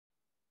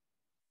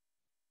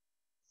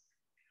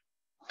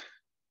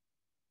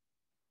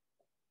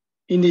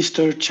In this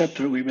third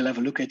chapter, we will have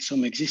a look at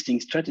some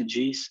existing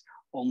strategies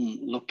on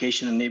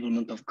location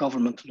enablement of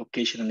government,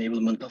 location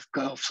enablement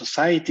of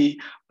society,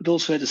 but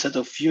also at a set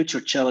of future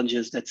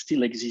challenges that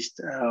still exist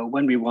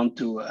when we want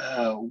to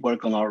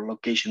work on our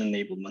location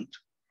enablement.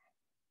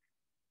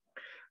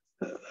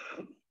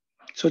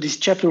 So this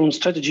chapter on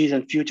strategies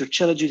and future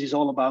challenges is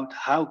all about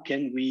how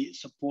can we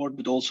support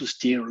but also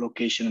steer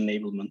location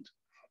enablement.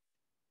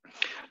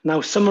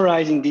 Now,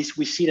 summarizing this,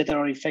 we see that there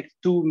are in fact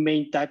two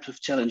main types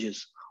of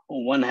challenges.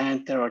 On one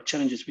hand, there are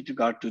challenges with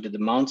regard to the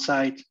demand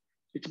side.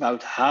 It's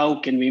about how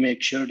can we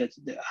make sure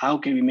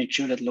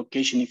that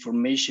location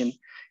information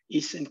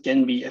is and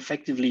can be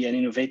effectively and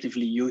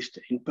innovatively used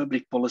in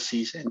public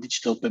policies and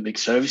digital public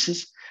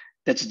services.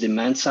 That's the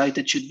demand side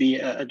that should be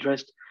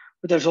addressed.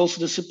 But there's also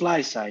the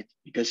supply side,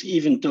 because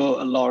even though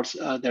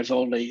there's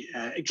already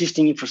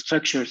existing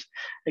infrastructures,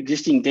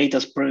 existing data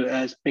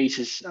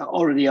spaces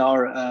already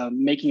are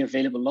making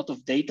available a lot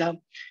of data.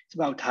 It's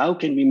about how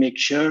can we make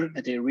sure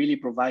that they really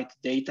provide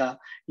data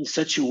in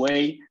such a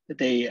way that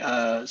they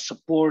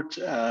support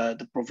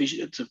the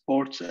provision,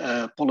 support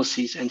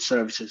policies and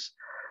services.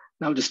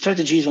 Now, the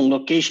strategies on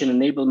location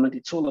enablement,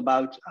 it's all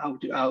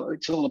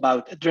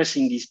about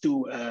addressing these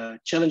two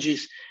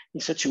challenges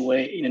in such a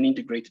way, in an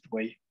integrated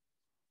way.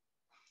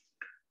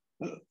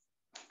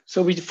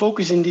 So we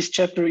focus in this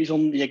chapter is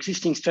on the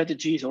existing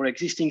strategies or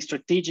existing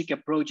strategic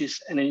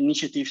approaches and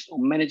initiatives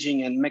on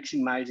managing and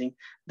maximizing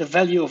the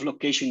value of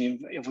location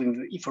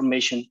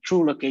information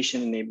through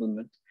location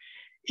enablement.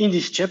 In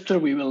this chapter,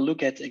 we will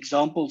look at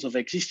examples of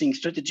existing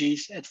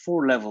strategies at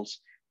 4 levels.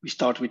 We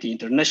start with the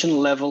international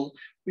level.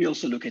 We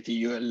also look at the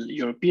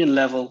European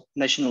level,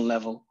 national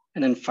level,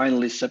 and then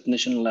finally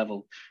subnational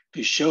level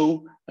to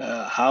show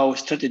how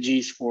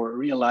strategies for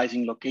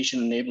realizing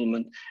location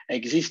enablement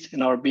exist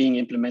and are being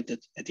implemented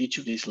at each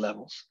of these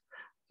levels.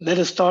 Let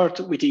us start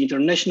with the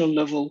international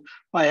level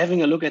by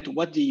having a look at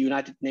what the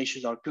United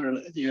Nations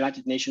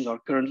are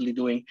currently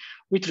doing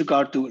with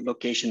regard to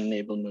location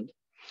enablement.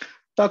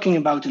 Talking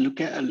about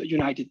the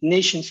United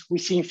Nations, we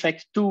see in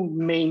fact 2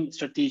 main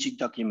strategic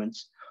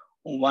documents.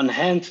 On one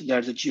hand,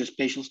 there's a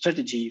geospatial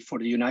strategy for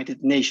the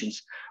United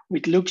Nations,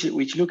 which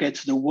look at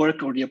the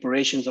work or the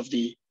operations of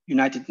the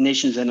United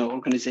Nations and the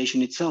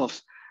organization itself,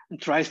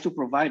 and tries to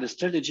provide a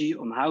strategy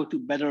on how to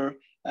better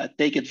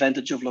take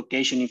advantage of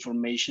location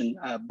information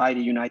by the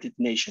United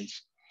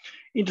Nations.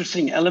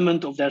 Interesting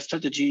element of their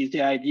strategy is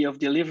the idea of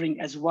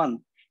delivering as one,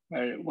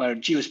 where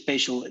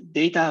geospatial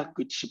data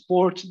could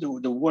support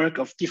the work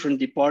of different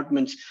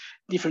departments,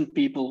 different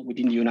people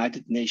within the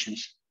United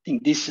Nations. I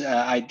think this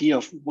idea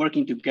of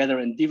working together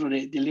and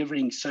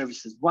delivering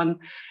services one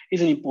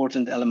is an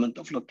important element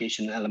of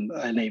location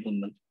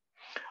enablement.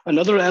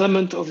 Another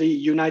element of the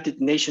United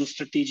Nations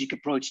strategic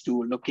approach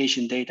to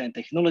location data and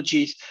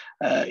technologies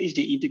is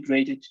the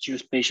integrated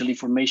geospatial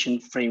information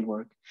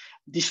framework.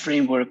 This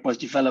framework was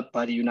developed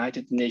by the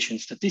United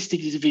Nations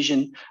Statistics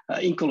Division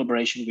in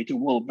collaboration with the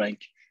World Bank.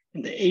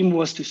 And the aim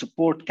was to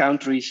support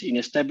countries in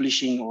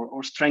establishing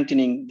or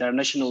strengthening their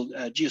national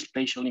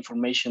geospatial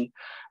information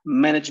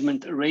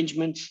management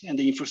arrangements and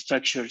the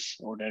infrastructures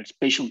or their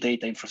spatial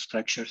data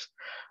infrastructures.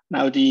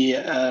 Now, the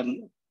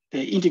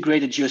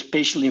integrated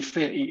geospatial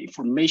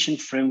information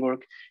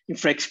framework in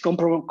fact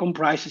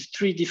comprises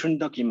 3 different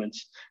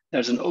documents.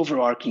 There's an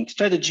overarching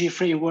strategy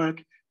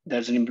framework,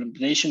 there's an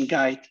implementation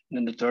guide, and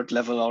then the 3rd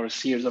level are a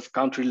series of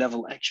country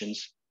level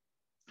actions.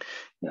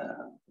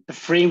 The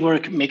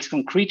framework makes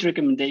concrete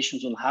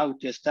recommendations on how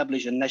to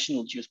establish a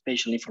national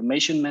geospatial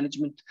information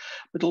management,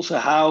 but also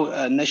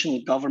how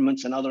national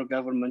governments and other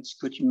governments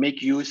could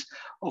make use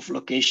of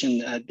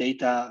location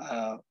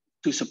data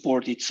to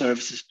support its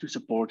services, to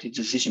support its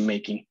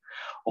decision-making.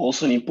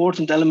 Also, an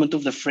important element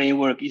of the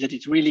framework is that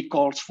it really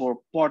calls for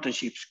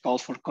partnerships,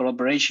 calls for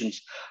collaborations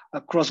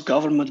across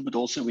government, but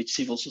also with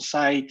civil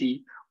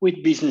society,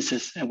 with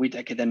businesses, and with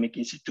academic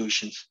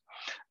institutions.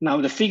 Now,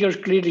 the figure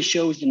clearly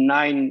shows the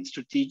 9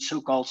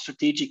 so-called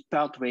strategic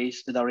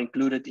pathways that are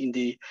included in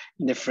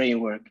the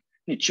framework.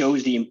 It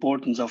shows the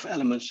importance of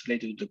elements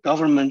related to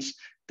governments,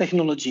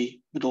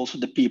 technology, but also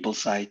the people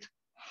side.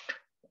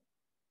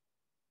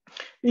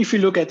 If you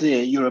look at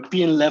the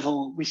European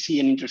level, we see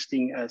an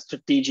interesting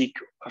strategic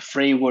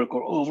framework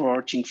or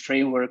overarching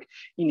framework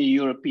in the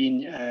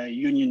European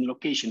Union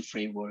Location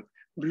Framework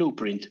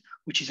Blueprint,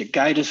 which is a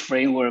guidance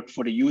framework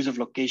for the use of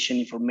location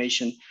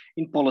information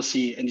in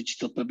policy and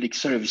digital public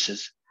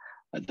services.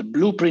 The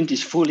blueprint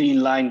is fully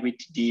in line with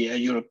the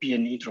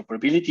European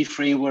Interoperability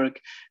Framework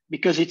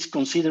because it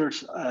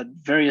considers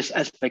various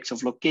aspects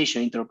of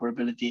location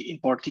interoperability in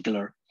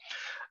particular.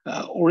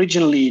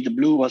 Originally,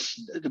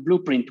 the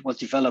blueprint was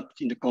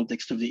developed in the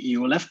context of the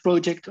EULF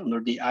project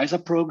under the ISA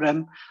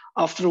program.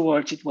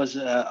 Afterwards, it was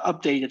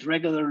updated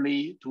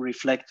regularly to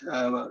reflect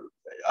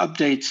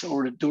updates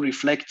or to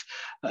reflect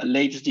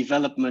latest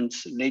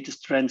developments,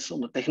 latest trends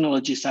on the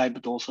technology side,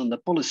 but also on the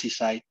policy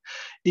side.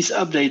 This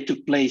update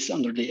took place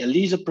under the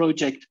ELISA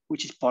project,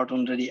 which is part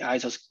under the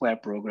ISA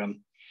Square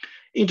program.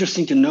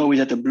 Interesting to know is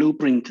that the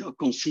blueprint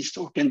consists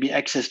or can be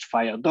accessed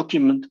via a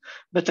document,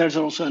 but there's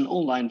also an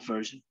online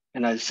version.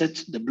 And as I said,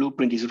 the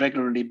blueprint is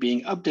regularly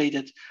being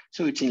updated,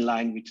 so it's in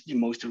line with the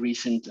most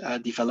recent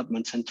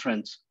developments and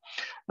trends.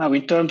 Now,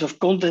 in terms of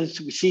contents,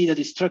 we see that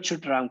it's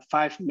structured around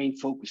 5 main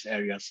focus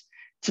areas.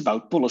 It's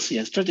about policy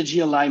and strategy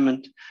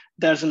alignment.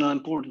 There's an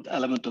important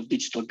element of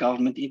digital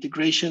government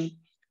integration.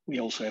 We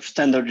also have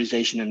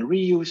standardization and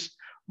reuse,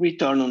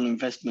 return on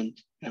investment,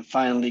 and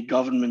finally,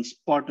 governments,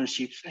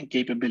 partnerships, and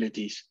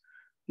capabilities.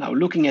 Now,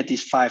 looking at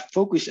these 5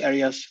 focus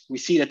areas, we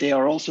see that they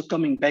are also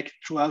coming back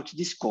throughout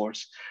this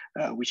course,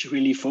 which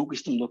really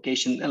focused on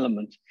location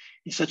element.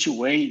 In such a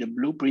way, the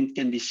blueprint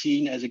can be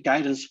seen as a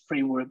guidance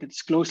framework that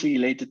is closely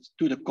related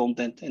to the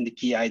content and the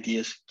key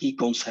ideas, key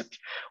concepts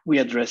we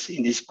address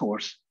in this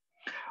course.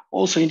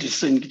 Also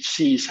interesting to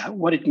see is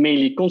what it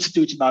mainly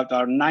constitutes about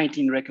our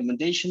 19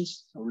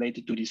 recommendations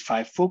related to these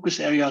 5 focus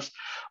areas,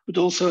 but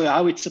also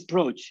how it's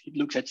approached. It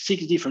looks at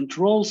 6 different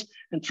roles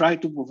and try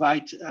to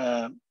provide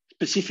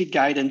specific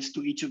guidance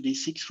to each of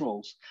these 6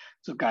 roles.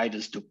 So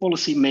guidance to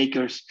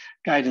policymakers,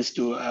 guidance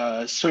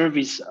to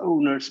service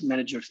owners,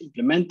 managers,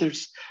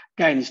 implementers,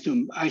 guidance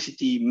to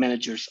ICT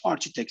managers,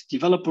 architects,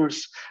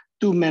 developers,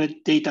 to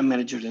data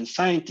managers and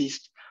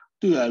scientists,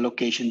 to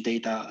location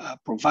data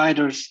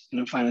providers, and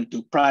then finally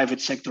to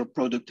private sector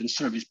product and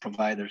service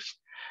providers.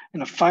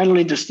 And a final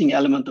interesting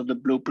element of the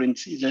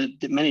blueprints is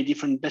the many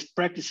different best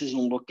practices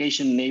on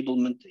location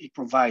enablement it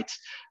provides,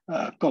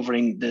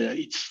 covering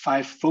its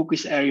 5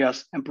 focus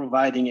areas and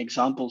providing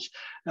examples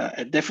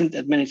at different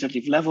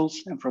administrative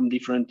levels and from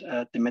different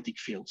thematic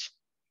fields.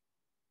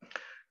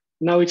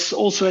 Now, it's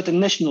also at the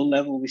national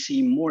level, we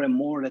see more and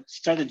more that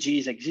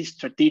strategies exist,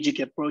 strategic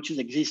approaches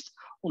exist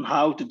on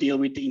how to deal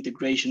with the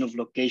integration of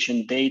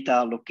location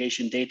data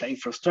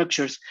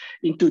infrastructures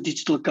into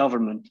digital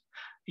government.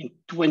 In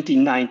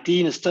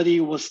 2019, a study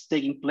was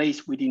taking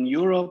place within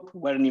Europe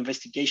where an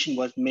investigation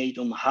was made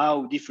on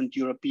how different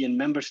European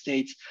member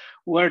states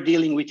were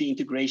dealing with the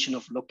integration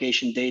of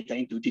location data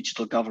into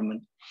digital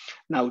government.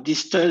 Now,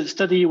 this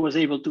study was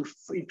able to,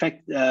 in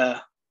fact,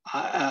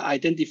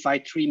 identify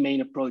 3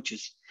 main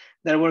approaches.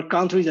 There were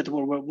countries that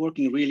were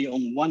working really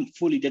on one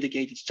fully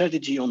dedicated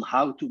strategy on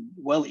how to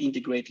well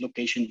integrate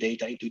location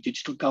data into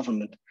digital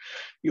government.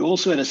 You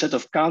also had a set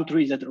of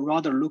countries that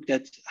rather looked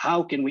at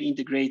how can we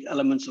integrate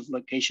elements of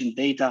location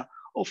data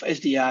of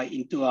SDI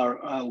into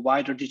our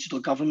wider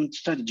digital government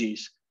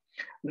strategies.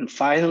 And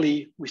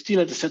finally, we still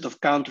had a set of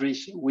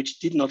countries which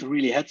did not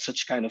really have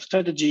such kind of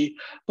strategy,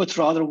 but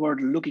rather were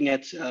looking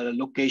at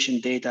location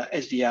data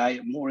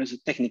SDI more as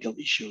a technical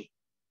issue.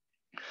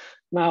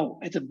 Now,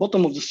 at the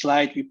bottom of the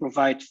slide, we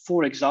provide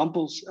 4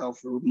 examples of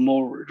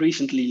more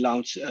recently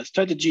launched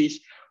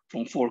strategies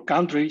from 4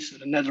 countries: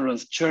 the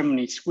Netherlands,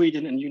 Germany,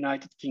 Sweden, and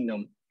United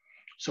Kingdom.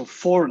 So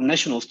 4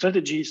 national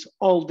strategies,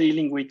 all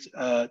dealing with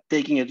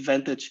taking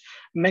advantage,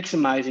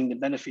 maximizing the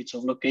benefits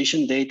of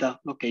location data,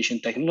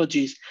 location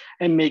technologies,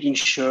 and making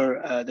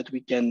sure that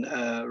we can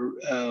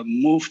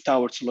move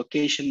towards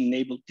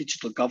location-enabled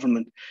digital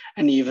government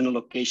and even a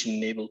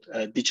location-enabled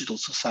digital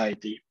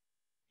society.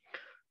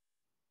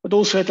 But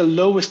also at the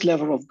lowest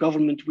level of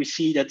government, we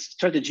see that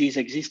strategies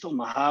exist on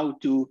how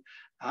to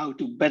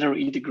better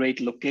integrate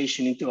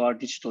location into our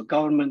digital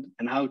government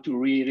and how to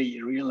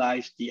really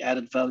realize the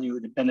added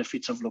value, the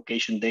benefits of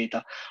location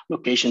data,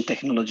 location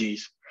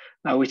technologies.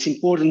 Now, it's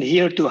important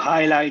here to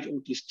highlight or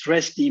to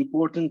stress the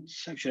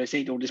importance, how should I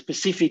say it, or the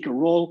specific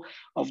role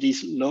of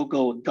these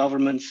local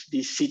governments,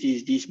 these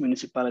cities, these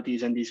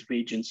municipalities, and these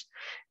regions.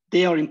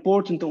 They are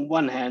important on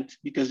one hand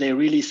because they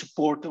really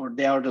support, or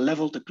they are the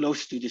level the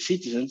closest to the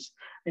citizens,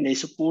 and they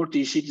support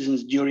these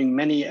citizens during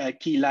many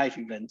key life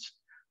events.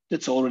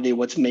 That's already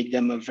what makes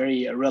them a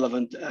very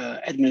relevant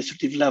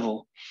administrative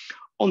level.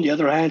 On the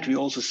other hand, we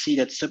also see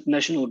that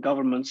subnational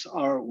governments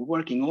are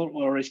working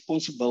or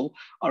responsible,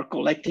 are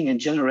collecting and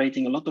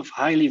generating a lot of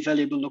highly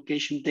valuable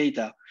location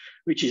data,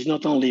 which is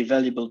not only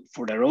valuable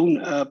for their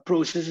own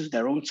processes,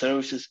 their own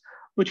services,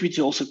 but which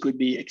also could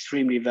be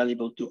extremely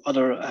valuable to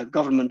other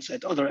governments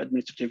at other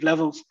administrative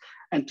levels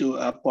and to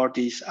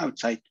parties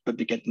outside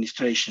public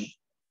administration.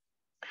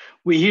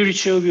 We here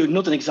show you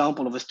not an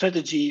example of a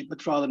strategy,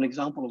 but rather an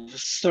example of a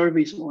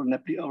service or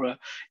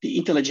the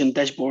intelligent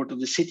dashboard of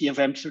the city of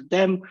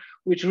Amsterdam,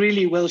 which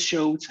really well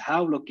shows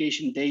how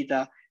location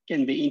data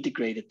can be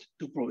integrated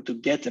to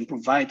get and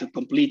provide a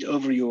complete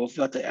overview of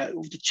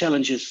the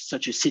challenges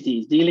such a city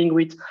is dealing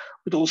with,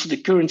 but also the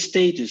current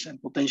status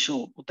and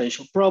potential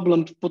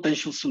problems,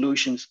 potential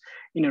solutions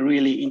in a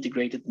really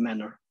integrated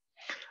manner.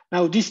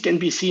 Now, this can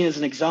be seen as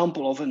an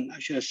example of an,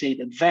 should I say,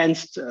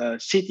 advanced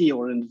city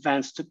or an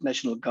advanced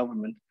subnational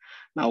government.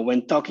 Now,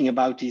 when talking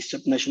about these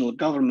subnational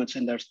governments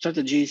and their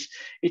strategies,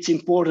 it's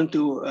important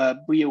to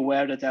be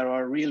aware that there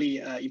are really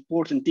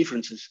important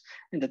differences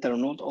and that they're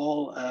not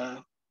all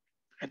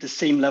at the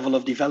same level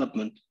of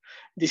development.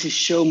 This is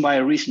shown by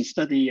a recent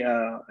study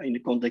in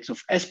the context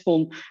of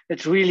ESPON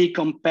that really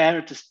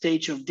compared the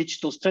stage of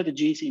digital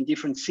strategies in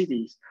different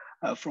cities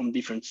from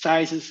different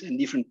sizes and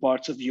different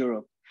parts of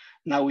Europe.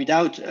 Now,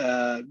 without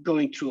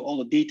going through all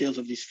the details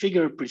of this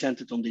figure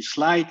presented on this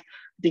slide,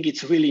 think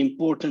it's really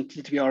important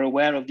that we are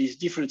aware of these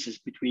differences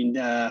between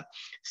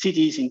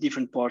cities in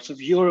different parts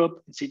of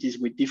Europe, and cities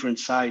with different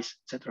size,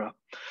 etc.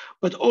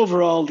 But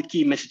overall, the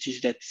key message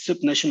is that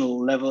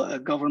subnational level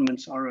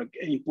governments are an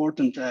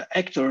important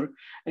actor.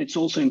 And it's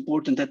also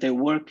important that they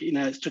work in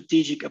a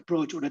strategic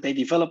approach, or that they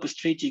develop a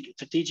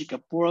strategic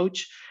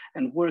approach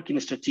and work in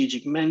a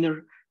strategic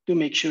manner to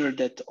make sure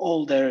that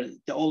all the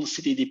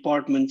city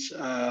departments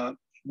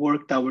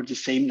work toward the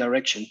same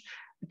direction,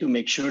 to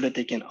make sure that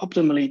they can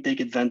optimally take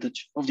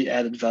advantage of the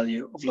added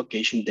value of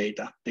location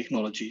data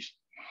technologies.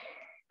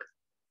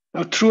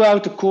 Now,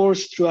 throughout the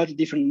course, throughout the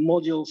different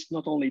modules,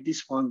 not only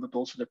this one, but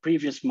also the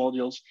previous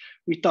modules,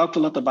 we talked a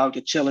lot about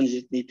the challenges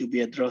that need to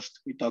be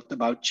addressed. We talked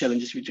about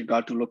challenges with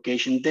regard to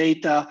location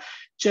data,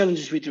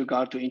 challenges with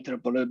regard to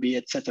interoperability,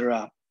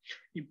 etc.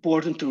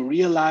 Important to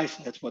realize,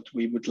 and that's what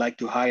we would like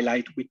to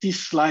highlight with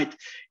this slide,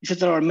 is that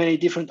there are many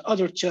different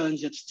other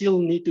challenges that still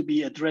need to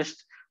be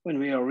addressed when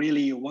we are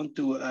really want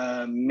to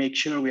make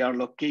sure we are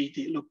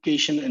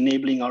location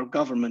enabling our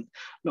government,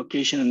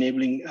 location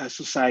enabling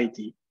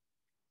society.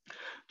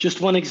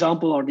 Just one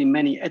example are the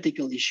many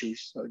ethical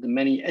issues, or the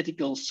many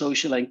ethical,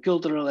 social, and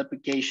cultural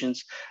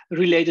applications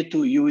related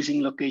to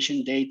using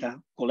location data,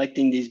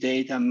 collecting this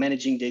data,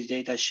 managing this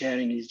data,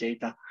 sharing this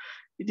data.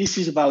 This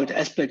is about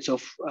aspects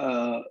of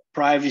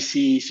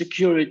privacy,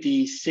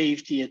 security,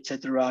 safety,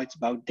 etc. It's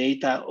about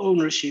data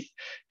ownership,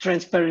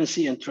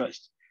 transparency, and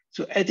trust.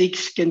 So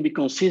ethics can be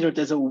considered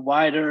as a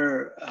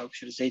wider,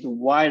 the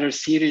wider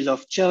series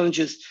of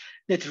challenges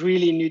that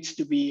really needs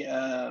to be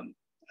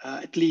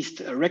at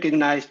least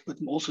recognized, but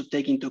also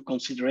take into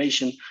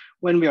consideration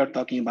when we are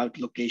talking about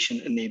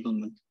location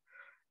enablement.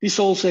 This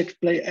also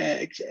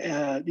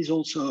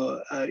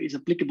is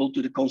applicable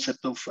to the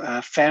concept of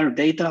fair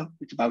data.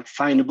 It's about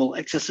findable,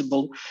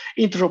 accessible,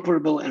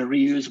 interoperable, and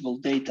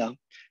reusable data.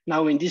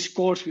 Now, in this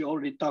course, we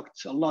already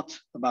talked a lot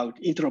about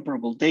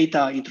interoperable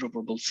data,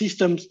 interoperable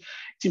systems.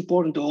 It's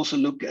important to also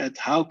look at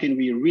how can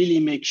we really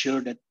make sure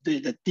that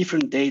the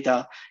different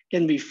data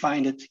can be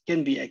found,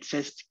 can be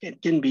accessed,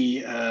 can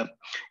be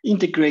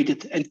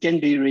integrated, and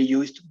can be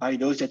reused by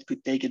those that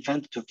could take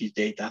advantage of this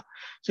data.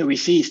 So we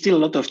see still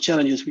a lot of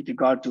challenges with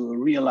regard to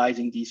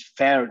realizing these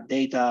fair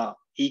data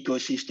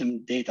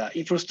ecosystem, data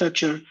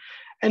infrastructure,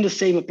 and the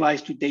same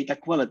applies to data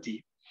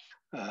quality.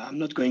 I'm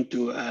not going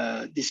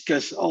to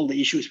discuss all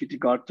the issues with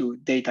regard to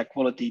data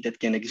quality that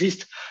can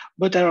exist,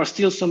 but there are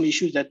still some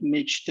issues that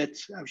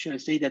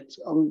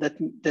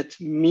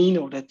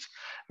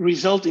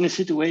result in a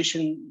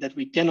situation that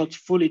we cannot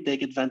fully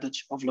take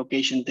advantage of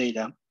location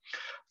data.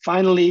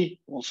 Finally,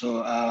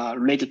 also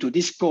related to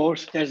this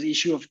course, there's the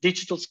issue of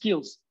digital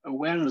skills,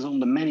 awareness on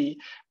the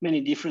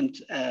many different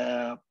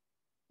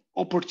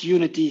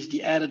opportunities,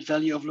 the added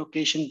value of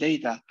location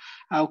data.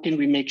 How can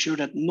we make sure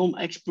that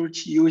non-expert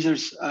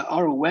users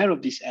are aware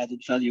of this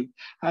added value?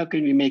 How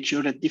can we make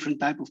sure that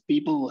different type of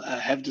people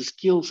have the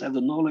skills, have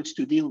the knowledge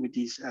to deal with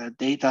these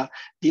data,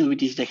 deal with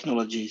these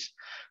technologies?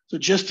 So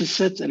just to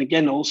set, and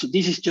again, also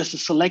this is just a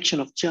selection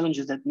of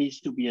challenges that needs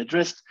to be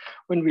addressed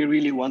when we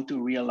really want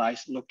to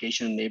realize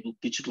location-enabled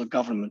digital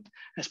government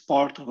as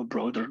part of a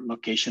broader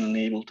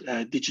location-enabled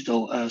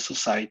digital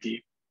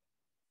society.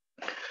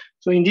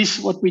 So in this,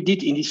 what we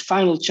did in this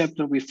final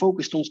chapter, we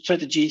focused on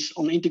strategies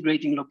on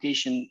integrating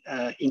location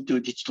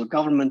into digital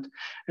government.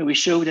 And we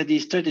show that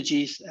these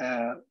strategies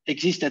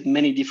exist at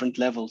many different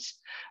levels.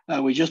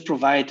 We just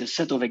provide a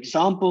set of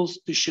examples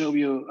to show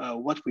you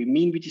what we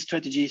mean with these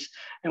strategies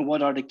and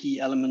what are the key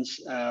elements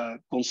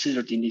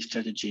considered in these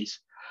strategies.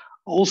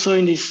 Also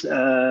in this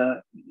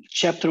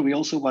chapter, we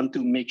also want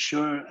to make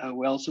sure,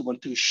 we also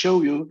want to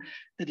show you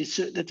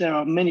that there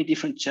are many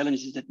different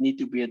challenges that need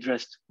to be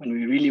addressed when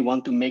we really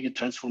want to make a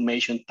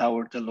transformation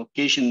toward the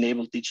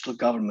location-enabled digital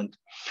government.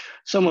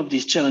 Some of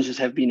these challenges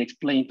have been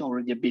explained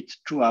already a bit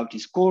throughout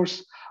this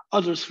course.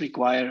 Others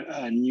require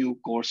new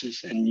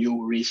courses and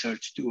new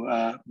research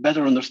to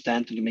better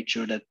understand and to make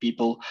sure that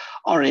people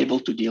are able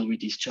to deal with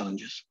these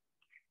challenges.